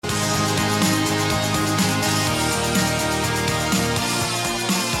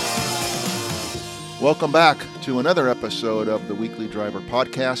Welcome back to another episode of the Weekly Driver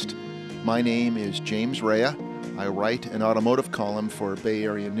Podcast. My name is James Rea. I write an automotive column for Bay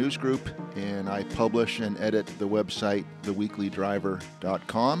Area News Group, and I publish and edit the website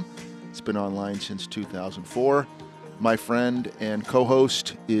theweeklydriver.com. It's been online since 2004. My friend and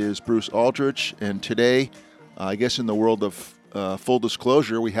co-host is Bruce Aldrich, and today, I guess in the world of full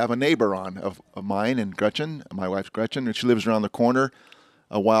disclosure, we have a neighbor on of mine and Gretchen, my wife's Gretchen, and she lives around the corner.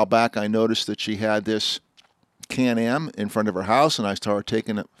 A while back, I noticed that she had this Can-Am in front of her house, and I started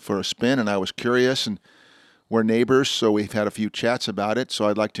taking it for a spin, and I was curious, and we're neighbors, so we've had a few chats about it. So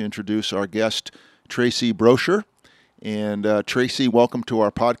I'd like to introduce our guest, Tracy Broshar. And Tracy, welcome to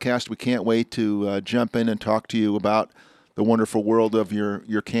our podcast. We can't wait to jump in and talk to you about the wonderful world of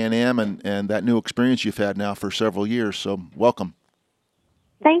your Can-Am and that new experience you've had now for several years. So welcome.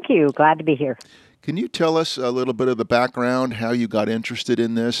 Thank you. Glad to be here. Can you tell us a little bit of the background, how you got interested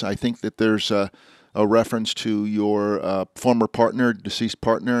in this? I think that there's a reference to your former partner, deceased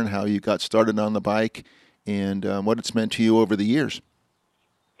partner, and how you got started on the bike and what it's meant to you over the years.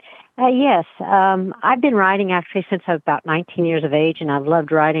 Yes. I've been riding actually since I was about 19 years of age, and I've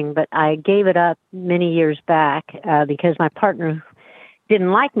loved riding, but I gave it up many years back because my partner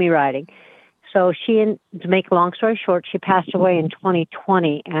didn't like me riding. So to make a long story short, she passed away in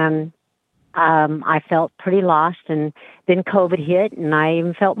 2020, and I felt pretty lost, and then COVID hit, and I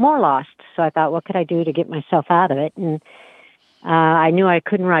even felt more lost. So I thought, what could I do to get myself out of it? And I knew I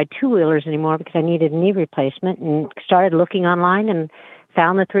couldn't ride two-wheelers anymore because I needed a knee replacement, and started looking online and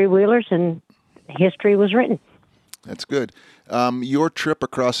found the three-wheelers, and history was written. That's good. Your trip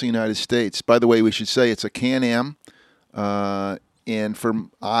across the United States, by the way, we should say it's a Can-Am, and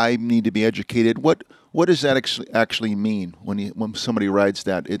I need to be educated. What does that actually mean when somebody rides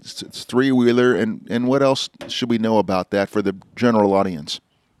that? It's three-wheeler, and what else should we know about that for the general audience?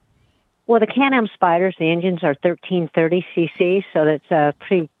 Well, the Can-Am Spyders, the engines are 1330 cc, so that's a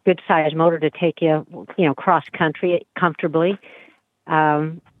pretty good-sized motor to take you, cross-country comfortably.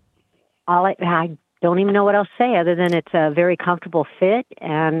 I don't even know what else to say other than it's a very comfortable fit,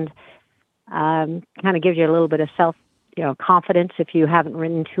 and kind of gives you a little bit of confidence if you haven't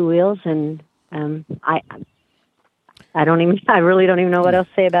ridden two wheels. And I really don't even know what else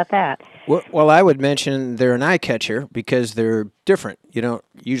to say about that. Well, I would mention they're an eye catcher because they're different. You don't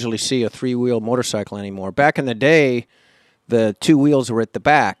usually see a three-wheel motorcycle anymore. Back in the day, the two wheels were at the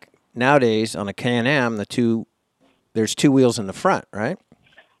back. Nowadays, on a Can-Am, there's two wheels in the front, right?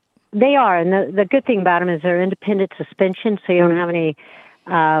 They are, and the good thing about them is they're independent suspension, so you don't have any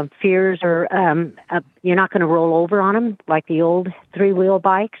fears, or you're not going to roll over on them like the old three-wheel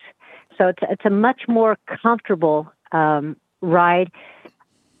bikes. So it's a much more comfortable ride.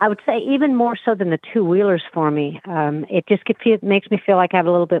 I would say even more so than the two-wheelers for me. It makes me feel like I have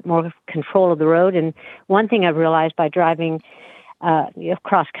a little bit more control of the road. And one thing I've realized by driving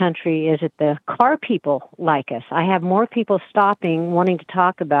cross-country is that the car people like us. I have more people stopping, wanting to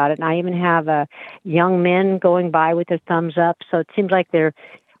talk about it, and I even have young men going by with their thumbs up. So it seems like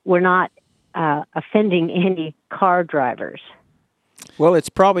we're not offending any car drivers. Well, it's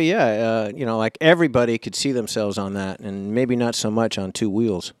probably, like everybody could see themselves on that, and maybe not so much on two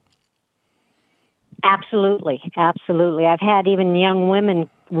wheels. Absolutely. I've had even young women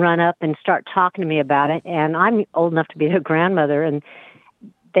run up and start talking to me about it, and I'm old enough to be their grandmother, and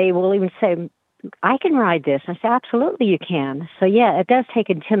they will even say, I can ride this. I say, absolutely you can. So, yeah, it does take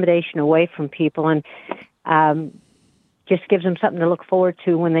intimidation away from people, and just gives them something to look forward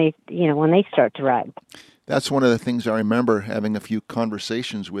to when they start to ride. That's one of the things I remember having a few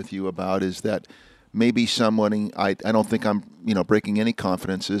conversations with you about, is that maybe someone, I don't think I'm, breaking any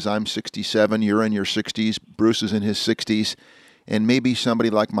confidences. I'm 67, you're in your 60s, Bruce is in his 60s, and maybe somebody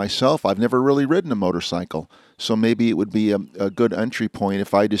like myself, I've never really ridden a motorcycle, so maybe it would be a good entry point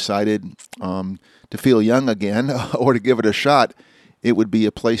if I decided to feel young again or to give it a shot. It would be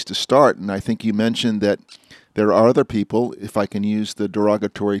a place to start, and I think you mentioned that there are other people, if I can use the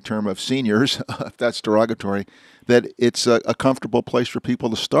derogatory term of seniors, if that's derogatory, that it's a comfortable place for people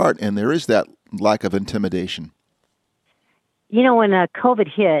to start, and there is that lack of intimidation. When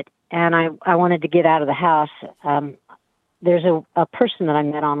COVID hit and I wanted to get out of the house, there's a person that I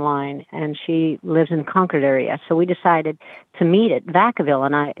met online, and she lives in the Concord area. So we decided to meet at Vacaville,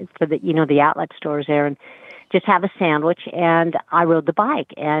 and for the outlet stores there, and just have a sandwich. And I rode the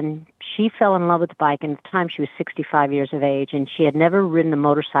bike, and she fell in love with the bike. And at the time, she was 65 years of age, and she had never ridden a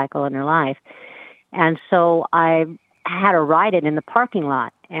motorcycle in her life. And so I had her ride it in the parking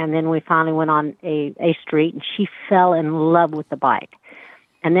lot. And then we finally went on a street, and she fell in love with the bike.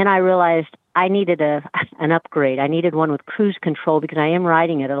 And then I realized I needed an upgrade. I needed one with cruise control because I am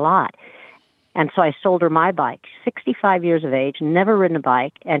riding it a lot. And so I sold her my bike, 65 years of age, never ridden a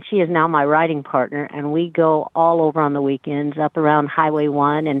bike, and she is now my riding partner, and we go all over on the weekends, up around Highway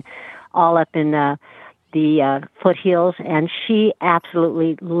 1 and all up in the foothills, and she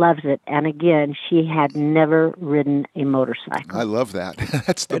absolutely loves it. And again, she had never ridden a motorcycle. I love that.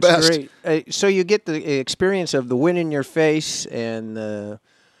 That's the That's best. great. So you get the experience of the wind in your face and the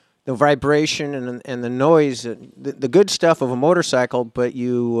vibration and the noise, the good stuff of a motorcycle, but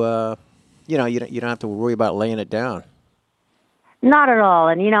you don't have to worry about laying it down. Not at all.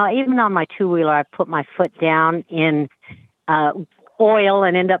 And, even on my two-wheeler, I put my foot down in oil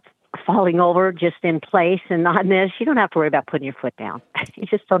and end up falling over just in place. And on this, you don't have to worry about putting your foot down. You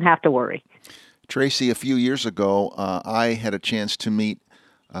just don't have to worry. Tracy, a few years ago, I had a chance to meet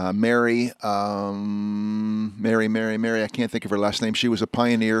Mary, I can't think of her last name. She was a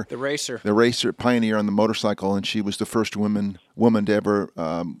pioneer. The racer, pioneer on the motorcycle, and she was the first woman to ever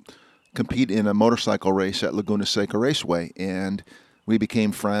compete in a motorcycle race at Laguna Seca Raceway. And we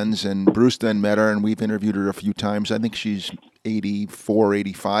became friends, and Bruce then met her, and we've interviewed her a few times. I think she's 84,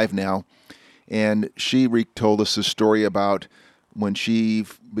 85 now. And she told us the story about when she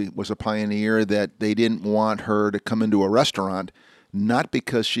was a pioneer that they didn't want her to come into a restaurant, not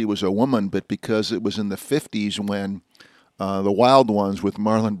because she was a woman, but because it was in the 50s when the Wild Ones with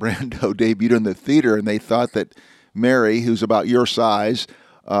Marlon Brando debuted in the theater, and they thought that Mary, who's about your size,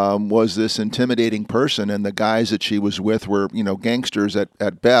 was this intimidating person, and the guys that she was with were, gangsters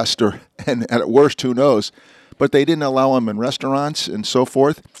at best, and at worst, who knows. But they didn't allow them in restaurants and so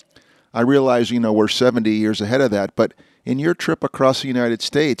forth. I realize, we're 70 years ahead of that, but in your trip across the United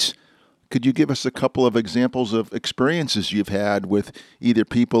States, could you give us a couple of examples of experiences you've had with either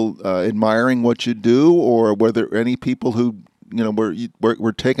people admiring what you do, or were there any people who,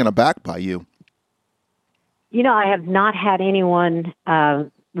 were taken aback by you? I have not had anyone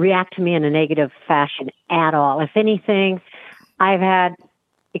react to me in a negative fashion at all. If anything, I've had,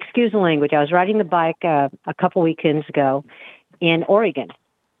 excuse the language, I was riding the bike a couple weekends ago in Oregon,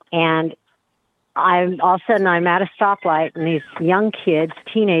 and all of a sudden I'm at a stoplight, and these young kids,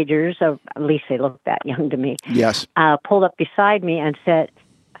 teenagers, at least they look that young to me, yes, pulled up beside me and said,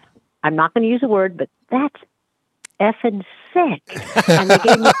 I'm not going to use a word, but that's effing sick. And they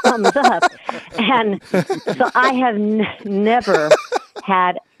gave me a thumbs up. And so I have never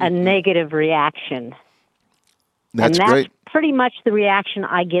had a negative reaction. That's and great. That's pretty much the reaction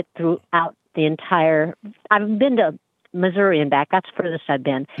I get throughout the entire... I've been to Missouri and back. That's the furthest I've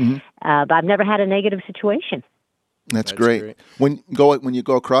been. Mm-hmm. But I've never had a negative situation. That's great. When you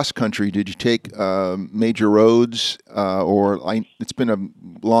go across country, did you take major roads, it's been a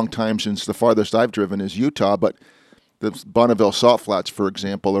long time since the farthest I've driven is Utah, but the Bonneville Salt Flats, for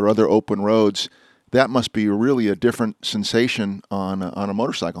example, or other open roads, that must be really a different sensation on a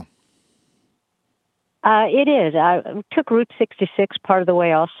motorcycle. It is. I took Route 66 part of the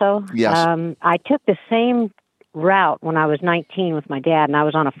way also. Yes. I took the same route when I was 19 with my dad, and I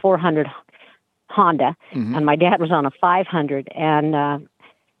was on a 400 Honda, mm-hmm. and my dad was on a 500, and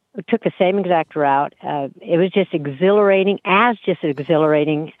we took the same exact route. It was just exhilarating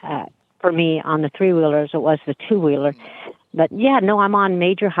for me on the three-wheeler as it was the two-wheeler. But yeah, no, I'm on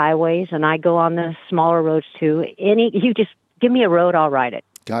major highways, and I go on the smaller roads too. You just give me a road, I'll ride it.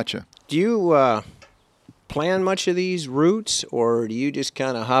 Gotcha. Do you plan much of these routes, or do you just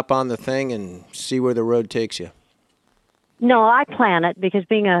kind of hop on the thing and see where the road takes you? No, I plan it because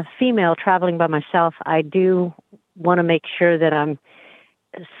being a female traveling by myself, I do want to make sure that I'm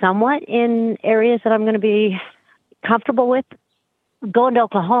somewhat in areas that I'm going to be comfortable with. Going to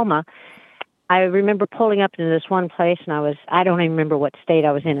Oklahoma, I remember pulling up into this one place, and I don't even remember what state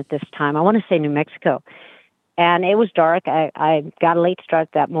I was in at this time. I want to say New Mexico. And it was dark. I got a late start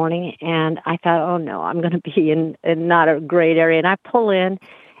that morning, and I thought, oh, no, I'm going to be in not a great area. And I pull in,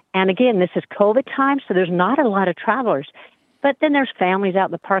 and again, this is COVID time, so there's not a lot of travelers. But then there's families out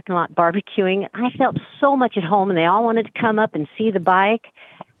in the parking lot barbecuing. I felt so much at home, and they all wanted to come up and see the bike.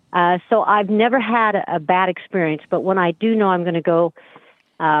 So I've never had a bad experience. But when I do know I'm going to go,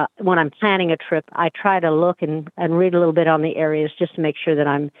 when I'm planning a trip, I try to look and read a little bit on the areas just to make sure that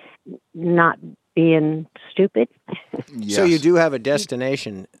I'm not being stupid. Yes. So you do have a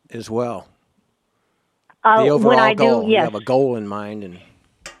destination as well. The overall when I goal. Do, yes. You have a goal in mind, and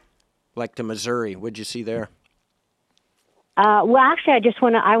like to Missouri. What'd you see there? Well, actually,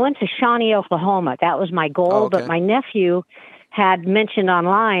 I went to Shawnee, Oklahoma. That was my goal. Oh, okay. But my nephew had mentioned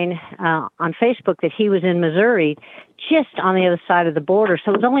online on Facebook that he was in Missouri, just on the other side of the border.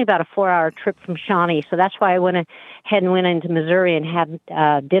 So it was only about a 4-hour trip from Shawnee. So that's why I went ahead and went into Missouri and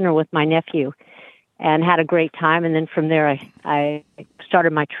had dinner with my nephew and had a great time. And then from there, I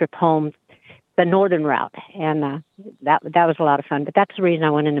started my trip home the northern route, and that was a lot of fun. But that's the reason I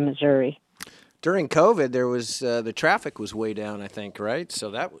went into Missouri. During COVID, there was the traffic was way down, I think, right?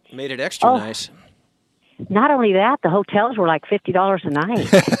 So that made it extra nice. Not only that, the hotels were like $50 a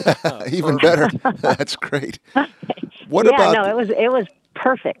night. Even better. That's great. What yeah, about? No, it was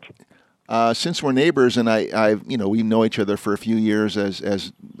perfect. Since we're neighbors, and we know each other for a few years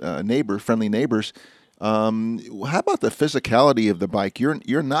as friendly neighbors. How about the physicality of the bike?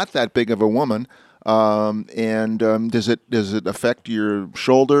 You're not that big of a woman, and does it affect your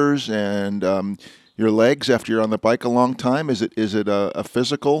shoulders and your legs after you're on the bike a long time? Is it a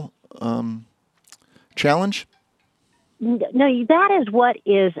physical challenge? No, that is what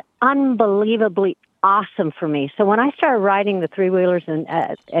is unbelievably awesome for me. So when I started riding the three-wheelers, and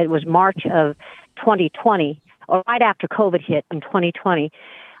it was March of 2020, or right after COVID hit in 2020,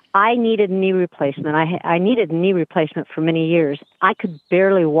 I needed a knee replacement. I needed a knee replacement for many years. I could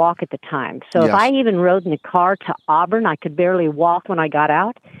barely walk at the time. So if I even rode in the car to Auburn, I could barely walk when I got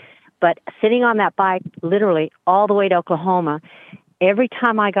out. But sitting on that bike, literally all the way to Oklahoma, every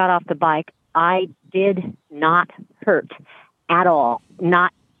time I got off the bike, I did not hurt at all.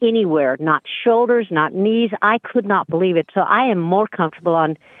 Not anywhere. Not shoulders, not knees. I could not believe it. So I am more comfortable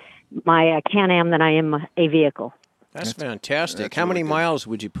on my Can-Am than I am a vehicle. That's fantastic. That's How many really good. miles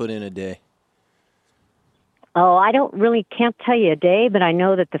would you put in a day? Oh, I can't tell you a day, but I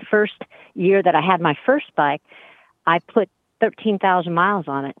know that the first year that I had my first bike, I put 13,000 miles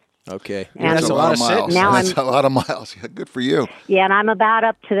on it. Okay. And That's a lot of miles. sitting. That's a lot of miles. Yeah, good for you. Yeah, and I'm about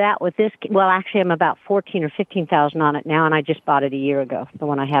up to that with this. Well, actually, I'm about 14 or 15,000 on it now, and I just bought it a year ago, the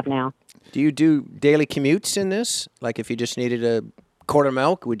one I have now. Do you do daily commutes in this? Like if you just needed a quart of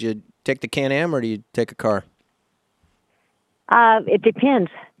milk, would you take the Can-Am or do you take a car? It depends.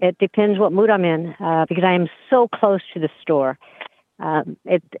 It depends what mood I'm in, because I am so close to the store.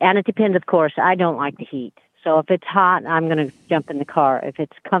 It depends, of course. I don't like the heat. So if it's hot, I'm going to jump in the car. If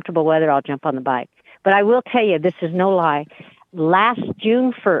it's comfortable weather, I'll jump on the bike. But I will tell you, this is no lie. Last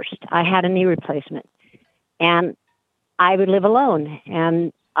June 1st, I had a knee replacement. And I would live alone.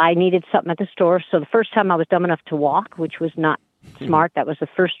 And I needed something at the store. So the first time I was dumb enough to walk, which was not smart. That was the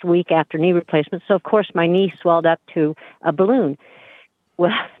first week after knee replacement. So, of course, my knee swelled up to a balloon.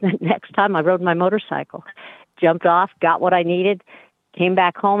 Well, the next time I rode my motorcycle, jumped off, got what I needed, came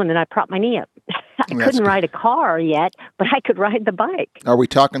back home, and then I propped my knee up. I couldn't ride a car yet, but I could ride the bike. Are we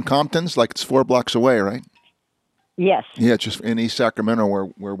talking Compton's? Like it's 4 blocks away, right? Yes. Yeah, it's just in East Sacramento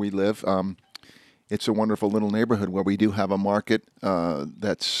where we live. It's a wonderful little neighborhood where we do have a market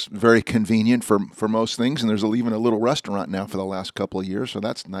that's very convenient for most things, and there's even a little restaurant now for the last couple of years, so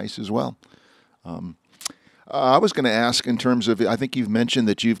that's nice as well. I was going to ask in terms of, I think you've mentioned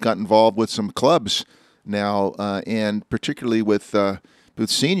that you've got involved with some clubs now, and particularly with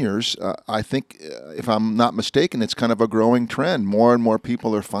seniors. I think, if I'm not mistaken, it's kind of a growing trend. More and more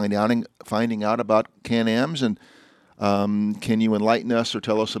people are finding out about Can-Ams, and can you enlighten us or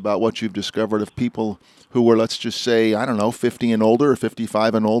tell us about what you've discovered of people who were, let's just say, 50 and older or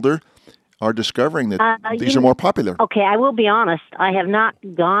 55 and older, are discovering that these are more popular? Okay, I will be honest. I have not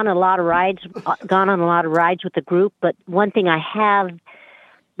gone on a lot of rides with the group, but one thing I have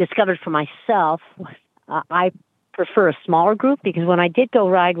discovered for myself, I prefer a smaller group, because when I did go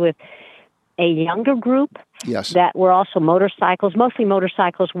ride with a younger group that were also motorcycles, mostly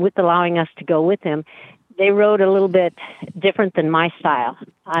motorcycles, with allowing us to go with them, they rode a little bit different than my style.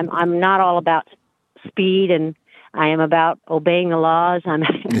 I'm not all about speed, and I am about obeying the laws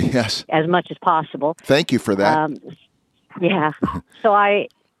as much as possible. Thank you for that. Yeah. So I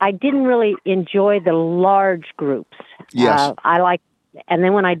didn't really enjoy the large groups. Yes. And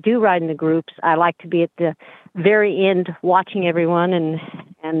then when I do ride in the groups, I like to be at the very end watching everyone,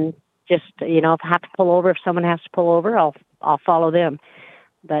 and just, if I have to pull over, if someone has to pull over, I'll follow them.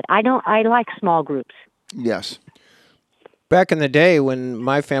 But I like small groups. Yes. Back in the day when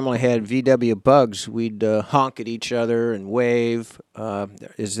my family had VW Bugs, we'd honk at each other and wave.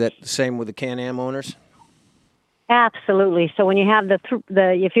 Is that the same with the Can-Am owners? Absolutely. So when you have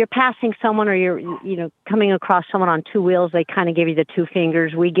if you're passing someone, or you're coming across someone on two wheels, they kind of give you the two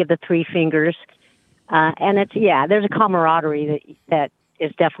fingers. We give the three fingers, and there's a camaraderie that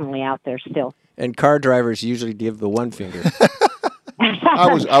is definitely out there still. And car drivers usually give the one finger.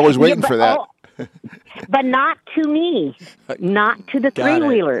 I was waiting for that. But not to me, not to the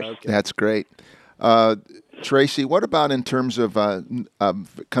three-wheelers. Okay. That's great. Tracy, what about in terms of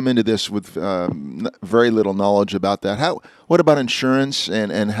come into this with very little knowledge about that? What about insurance,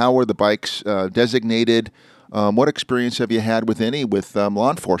 and how were the bikes designated? What experience have you had with law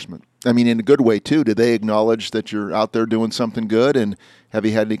enforcement? I mean, in a good way, too. Do they acknowledge that you're out there doing something good? And have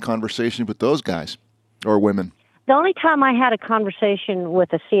you had any conversations with those guys or women? The only time I had a conversation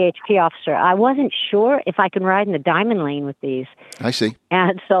with a CHP officer, I wasn't sure if I could ride in the diamond lane with these. I see.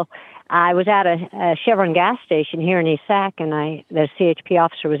 And so I was at a Chevron gas station here in East Sac, and the CHP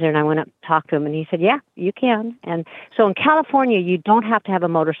officer was there, and I went up and talked to him, and he said, yeah, you can. And so in California, you don't have to have a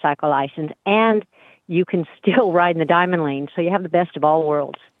motorcycle license, and you can still ride in the diamond lane. So you have the best of all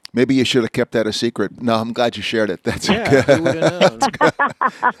worlds. Maybe you should have kept that a secret. No, I'm glad you shared it. That's Yeah, good. who would have known?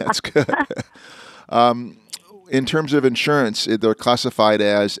 That's good. In terms of insurance, they're classified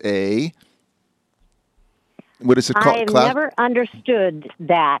as a... What is it called? I've never understood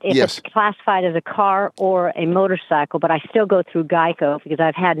that, if Yes. it's classified as a car or a motorcycle, but I still go through Geico because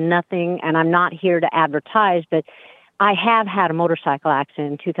I've had nothing, and I'm not here to advertise, but I have had a motorcycle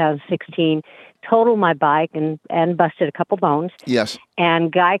accident in 2016, totaled my bike and busted a couple bones. Yes.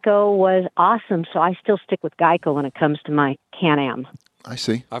 And Geico was awesome, so I still stick with Geico when it comes to my Can-Am. I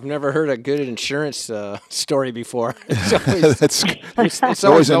see. I've never heard a good insurance story before. It's always, it's always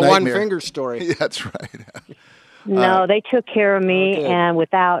always a a nightmare. one-finger story. Yeah, that's right. No, they took care of me, good. and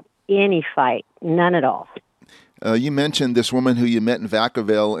without any fight, none at all. You mentioned this woman who you met in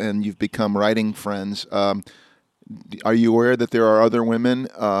Vacaville, and you've become riding friends. Are you aware that there are other women,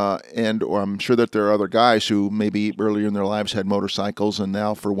 or I'm sure that there are other guys who maybe earlier in their lives had motorcycles and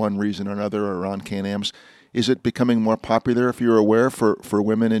now for one reason or another are on Can-Ams? Is it becoming more popular, if you're aware, for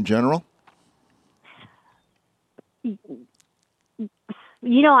women in general? You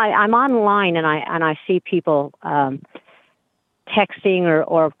know, I'm online and I see people texting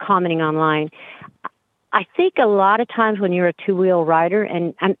or commenting online. I think a lot of times when you're a two-wheel rider,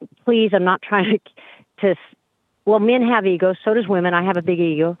 and please, I'm not trying to well, men have egos, so does women. I have a big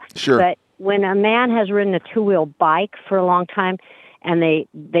ego. Sure. But when a man has ridden a two-wheel bike for a long time and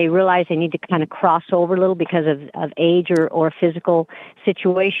they realize they need to kind of cross over a little because of age or physical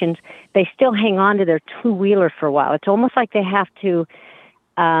situations, they still hang on to their two-wheeler for a while. It's almost like they have to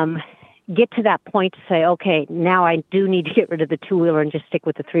get to that point to say, okay, now I do need to get rid of the two-wheeler and just stick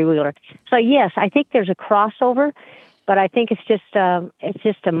with the three-wheeler. So yes, I think there's a crossover, but I think it's just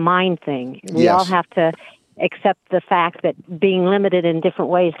a mind thing. We all have to accept the fact that being limited in different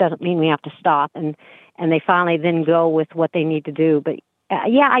ways doesn't mean we have to stop, and they finally then go with what they need to do. But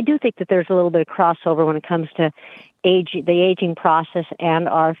yeah, I do think that there's a little bit of crossover when it comes to the aging process and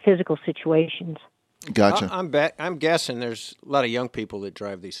our physical situations. Gotcha. I'm guessing there's a lot of young people that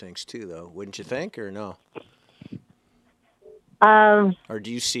drive these things too, though. Wouldn't you think, or no? Or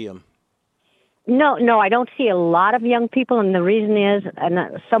do you see them? No, I don't see a lot of young people, and the reason is,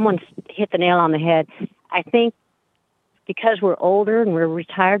 and someone hit the nail on the head, I think because we're older and we're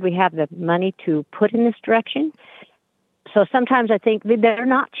retired, we have the money to put in this direction. So sometimes I think they're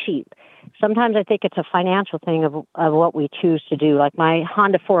not cheap. Sometimes I think it's a financial thing of what we choose to do. Like my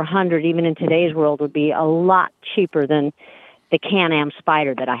Honda 400, even in today's world, would be a lot cheaper than the Can-Am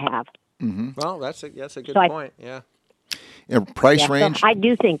Spyder that I have. Mm-hmm. Well, that's a good point. Yeah. Price range? So I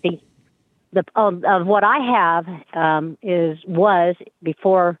do think of what I have was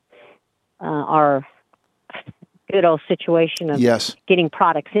before our good old situation of getting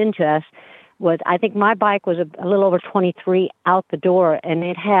products into us. I think my bike was a little over 23 out the door, and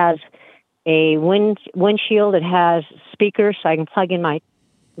it has a windshield. It has speakers, so I can plug in my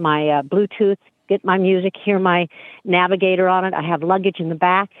Bluetooth, get my music, hear my navigator on it. I have luggage in the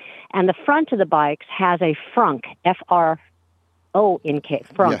back, and the front of the bikes has a frunk, F-R-O-N-K,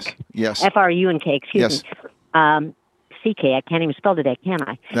 frunk. Yes. F-R-U-N-K, excuse me. C-K, I can't even spell today, can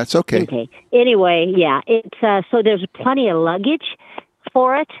I? That's okay. Okay. Anyway, yeah, it's so there's plenty of luggage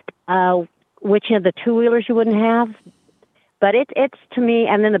for it, which of the two-wheelers you wouldn't have. But it's to me,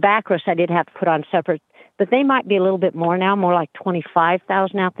 and then the backrest I did have to put on separate, but they might be a little bit more now, more like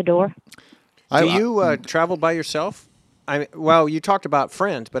 $25,000 out the door. Do you travel by yourself? Well, you talked about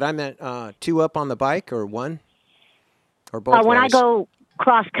friends, but I meant two up on the bike or one? Or both When I ways? go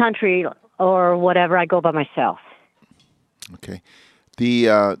cross-country or whatever, I go by myself. Okay.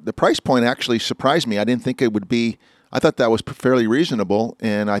 The price point actually surprised me. I didn't think it would be. I thought that was fairly reasonable,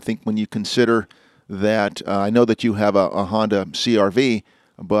 and I think when you consider that, I know that you have a Honda CR-V,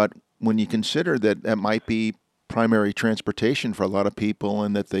 but when you consider that might be primary transportation for a lot of people,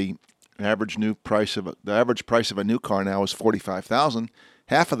 and that the average price of a new car now is $45,000,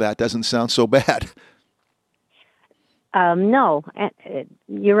 half of that doesn't sound so bad. No,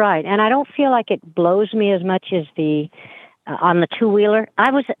 you're right, and I don't feel like it blows me as much as on the two-wheeler.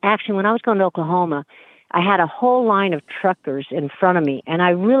 I was actually, when I was going to Oklahoma, I had a whole line of truckers in front of me, and I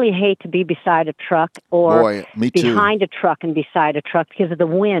really hate to be beside a truck or Boy, me too. behind a truck and beside a truck because of the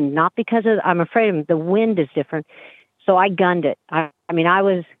wind, not because of, I'm afraid of the wind is different. So I gunned it. I mean, I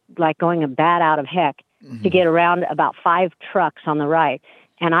was like going a bat out of heck to get around about 5 trucks on the right.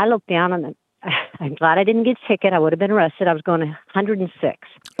 And I looked down and I'm glad I didn't get a ticket. I would have been arrested. I was going 106.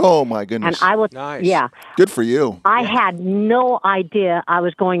 Oh, my goodness. And I was, Nice. yeah. Good for you. I had no idea I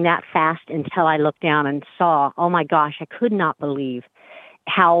was going that fast until I looked down and saw, oh my gosh, I could not believe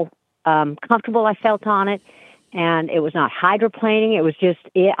how comfortable I felt on it. And it was not hydroplaning. It was just,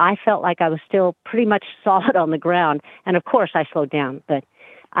 I felt like I was still pretty much solid on the ground. And of course I slowed down, but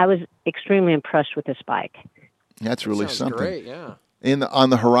I was extremely impressed with this bike. That's really Sounds something. great, yeah. On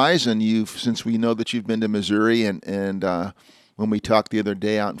the horizon, since we know that you've been to Missouri, and when we talked the other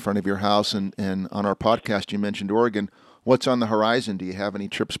day out in front of your house, and on our podcast, you mentioned Oregon. What's on the horizon? Do you have any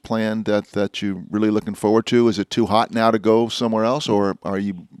trips planned that you're really looking forward to? Is it too hot now to go somewhere else, or are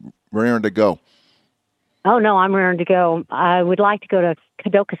you raring to go? Oh, no, I'm raring to go. I would like to go to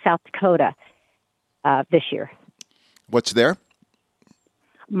Kadoka, South Dakota this year. What's there?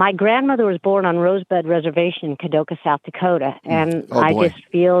 My grandmother was born on Rosebud Reservation in Kadoka, South Dakota, and I just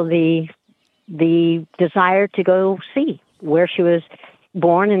feel the desire to go see where she was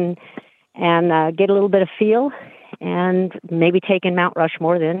born and get a little bit of feel, and maybe take in Mount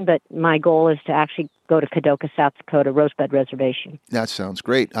Rushmore then. But my goal is to actually go to Kadoka, South Dakota, Rosebud Reservation. That sounds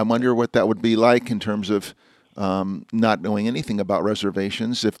great. I wonder what that would be like in terms of not knowing anything about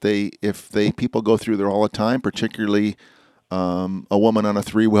reservations. If people go through there all the time, particularly a woman on a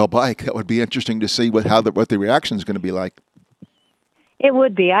 3-wheel bike, that would be interesting to see what the reaction is going to be like. It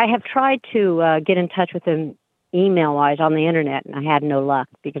would be. I have tried to get in touch with them email-wise on the internet, and I had no luck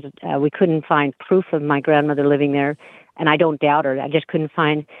because we couldn't find proof of my grandmother living there, and I don't doubt her. I just couldn't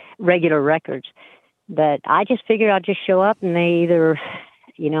find regular records. But I just figured I'd just show up, and they either,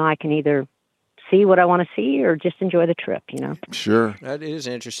 I can either see what I want to see or just enjoy the trip, Sure. That is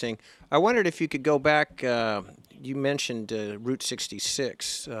interesting. I wondered if you could go back. You mentioned Route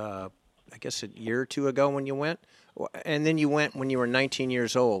 66, I guess a year or two ago when you went, and then you went when you were 19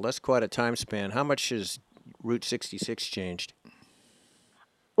 years old. That's quite a time span. How much has Route 66 changed?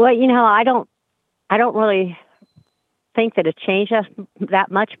 Well, I don't really think that it changed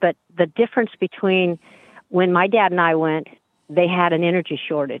that much, but the difference between when my dad and I went, they had an energy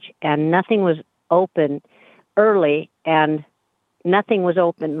shortage, and nothing was open early, and nothing was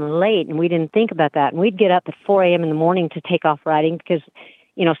open late, and we didn't think about that. And we'd get up at 4 a.m. in the morning to take off riding because,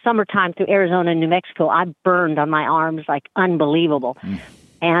 summertime through Arizona and New Mexico, I burned on my arms like unbelievable.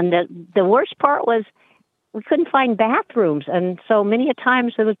 And the worst part was we couldn't find bathrooms. And so many a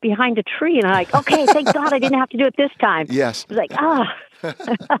times it was behind a tree, and I'm like, okay, thank God I didn't have to do it this time. Yes. It was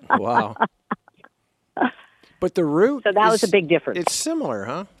like, Wow. But the route so that was a big difference. It's similar,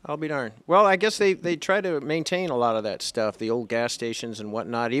 huh? I'll be darned. Well, I guess they try to maintain a lot of that stuff, the old gas stations and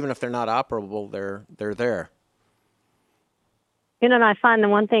whatnot. Even if they're not operable, they're there. And I find the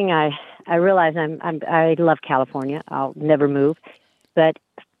one thing I realize I love California. I'll never move, but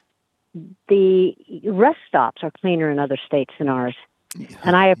the rest stops are cleaner in other states than ours,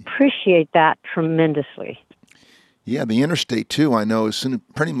 and I appreciate that tremendously. Yeah, the interstate too. I know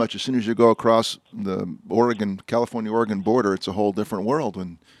pretty much as soon as you go across the California-Oregon border, it's a whole different world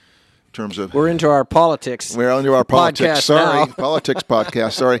in terms of. We're into our politics. We're into our politics. Sorry, now. politics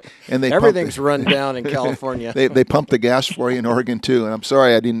podcast. Sorry, and everything's run down in California. They pump the gas for you in Oregon too. And I'm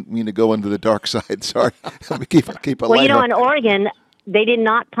sorry, I didn't mean to go into the dark side. Sorry, keep it light. Well, in Oregon, they did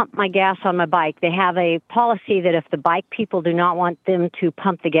not pump my gas on my bike. They have a policy that if the bike people do not want them to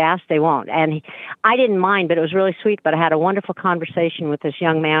pump the gas, they won't. And I didn't mind, but it was really sweet. But I had a wonderful conversation with this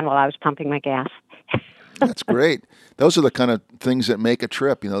young man while I was pumping my gas. That's great. Those are the kind of things that make a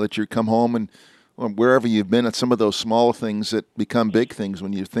trip, that you come home and wherever you've been, it's some of those small things that become big things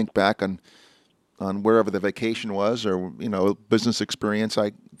when you think back on wherever the vacation was or, business experience.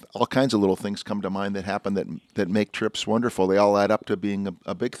 All kinds of little things come to mind that happen that make trips wonderful. They all add up to being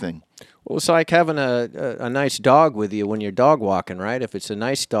a big thing. Well, it's like having a nice dog with you when you're dog walking, right? If it's a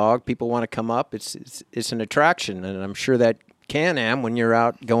nice dog, people want to come up. It's an attraction, and I'm sure that Can-Am, when you're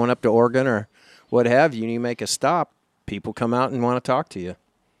out going up to Oregon or what have you, and you make a stop, people come out and want to talk to you.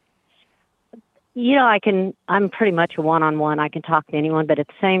 I'm pretty much a one-on-one. I can talk to anyone, but at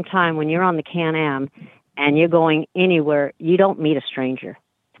the same time, when you're on the Can-Am and you're going anywhere, you don't meet a stranger.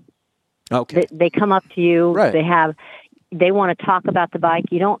 Okay. They come up to you. Right. They want to talk about the bike.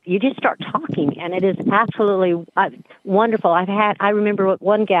 You just start talking, and it is absolutely wonderful. I remember at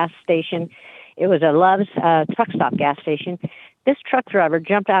one gas station, it was a Love's truck stop gas station. this truck driver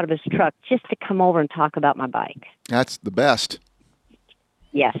jumped out of his truck just to come over and talk about my bike. That's the best.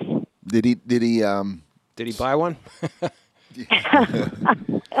 Yes. Did he Did he buy one? You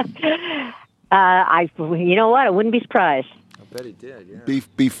know what? I wouldn't be surprised. I bet he did, yeah.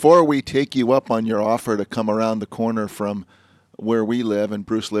 Before we take you up on your offer to come around the corner from where we live, and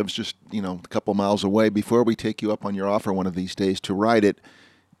Bruce lives just, a couple miles away, before we take you up on your offer one of these days to ride it,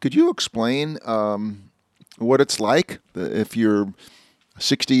 could you explain what it's like if you're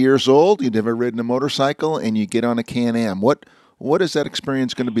 60 years old, you've never ridden a motorcycle, and you get on a Can-Am? What is that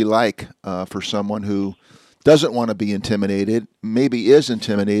experience going to be like for someone who doesn't want to be intimidated, maybe is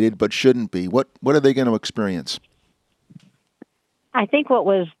intimidated, but shouldn't be? What are they going to experience? I think what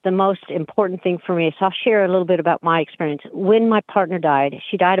was the most important thing for me, so I'll share a little bit about my experience. When my partner died,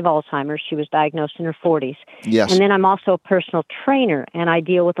 she died of Alzheimer's. She was diagnosed in her 40s. Yes. And then I'm also a personal trainer, and I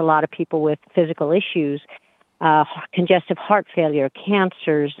deal with a lot of people with physical issues, congestive heart failure,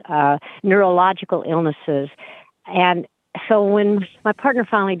 cancers, neurological illnesses. And so when my partner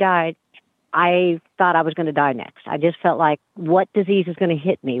finally died, I thought I was going to die next. I just felt like, what disease is going to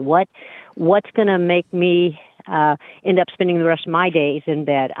hit me? What's going to make me end up spending the rest of my days in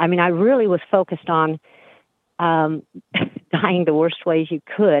bed? I mean, I really was focused on dying the worst ways you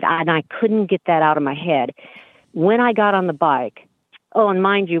could, and I couldn't get that out of my head. When I got on the bike, and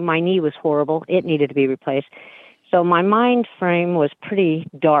mind you, my knee was horrible. It needed to be replaced. So my mind frame was pretty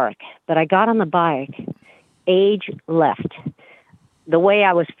dark, but I got on the bike, age left. The way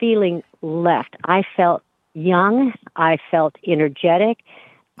I was feeling left. I felt young. I felt energetic.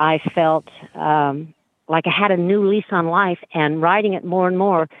 I felt like I had a new lease on life, and riding it more and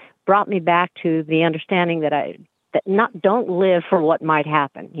more brought me back to the understanding that don't live for what might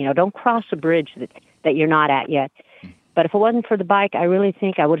happen. Don't cross a bridge that you're not at yet. But if it wasn't for the bike, I really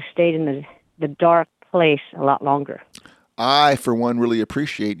think I would have stayed in the dark place a lot longer. I, for one, really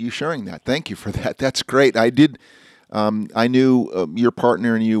appreciate you sharing that. Thank you for that. That's great. I knew your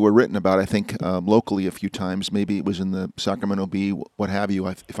partner and you were written about, I think, locally a few times. Maybe it was in the Sacramento Bee, what have you,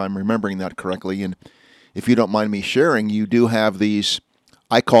 if I'm remembering that correctly. And if you don't mind me sharing, you do have these,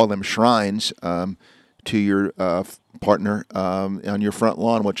 I call them shrines, to your partner on your front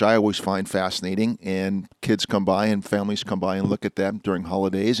lawn, which I always find fascinating. And kids come by and families come by and look at them during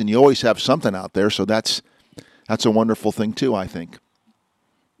holidays. And you always have something out there. So that's a wonderful thing, too, I think.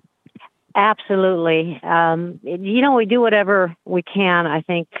 Absolutely. We do whatever we can, I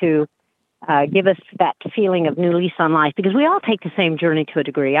think, to give us that feeling of new lease on life, because we all take the same journey to a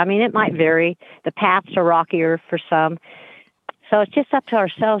degree. I mean, it might vary. The paths are rockier for some. So it's just up to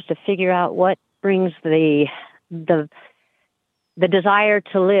ourselves to figure out what brings the desire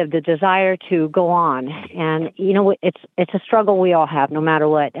to live, the desire to go on. And, it's a struggle we all have, no matter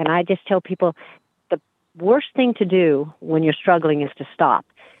what. And I just tell people the worst thing to do when you're struggling is to stop.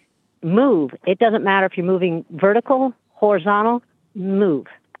 Move. It doesn't matter if you're moving vertical, horizontal, move.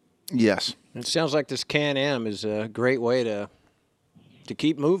 Yes. It sounds like this Can-Am is a great way to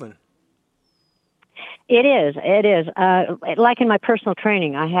keep moving. It is. Like in my personal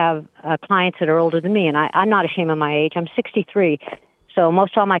training, I have clients that are older than me, and I'm not ashamed of my age. I'm 63, so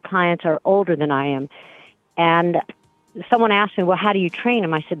most all my clients are older than I am. And someone asked me, well, how do you train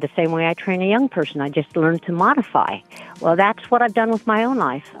them? I said, the same way I train a young person. I just learn to modify. Well, that's what I've done with my own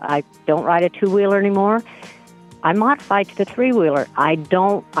life. I don't ride a two-wheeler anymore. I modified to the three-wheeler. I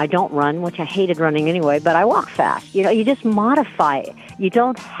don't run, which I hated running anyway, but I walk fast. You just modify it. You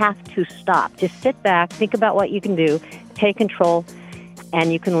don't have to stop. Just sit back, think about what you can do, take control,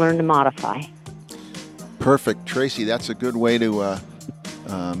 and you can learn to modify. Perfect. Tracy, that's a good way to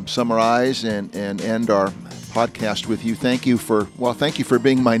summarize and end our podcast with you. Thank you for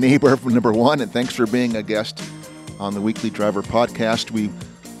being my neighbor, number one, and thanks for being a guest on the Weekly Driver podcast. We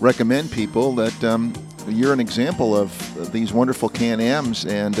recommend people that you're an example of these wonderful Can-Ams,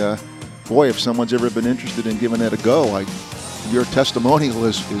 and boy, if someone's ever been interested in giving it a go, your testimonial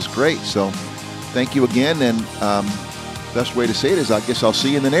is great. So thank you again, and best way to say it is, I guess I'll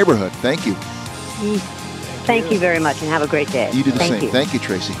see you in the neighborhood. Thank you. Thank you very much, and have a great day. You do the Thank same. you. Thank you,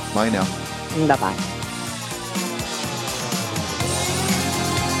 Tracy. Bye now. Bye-bye.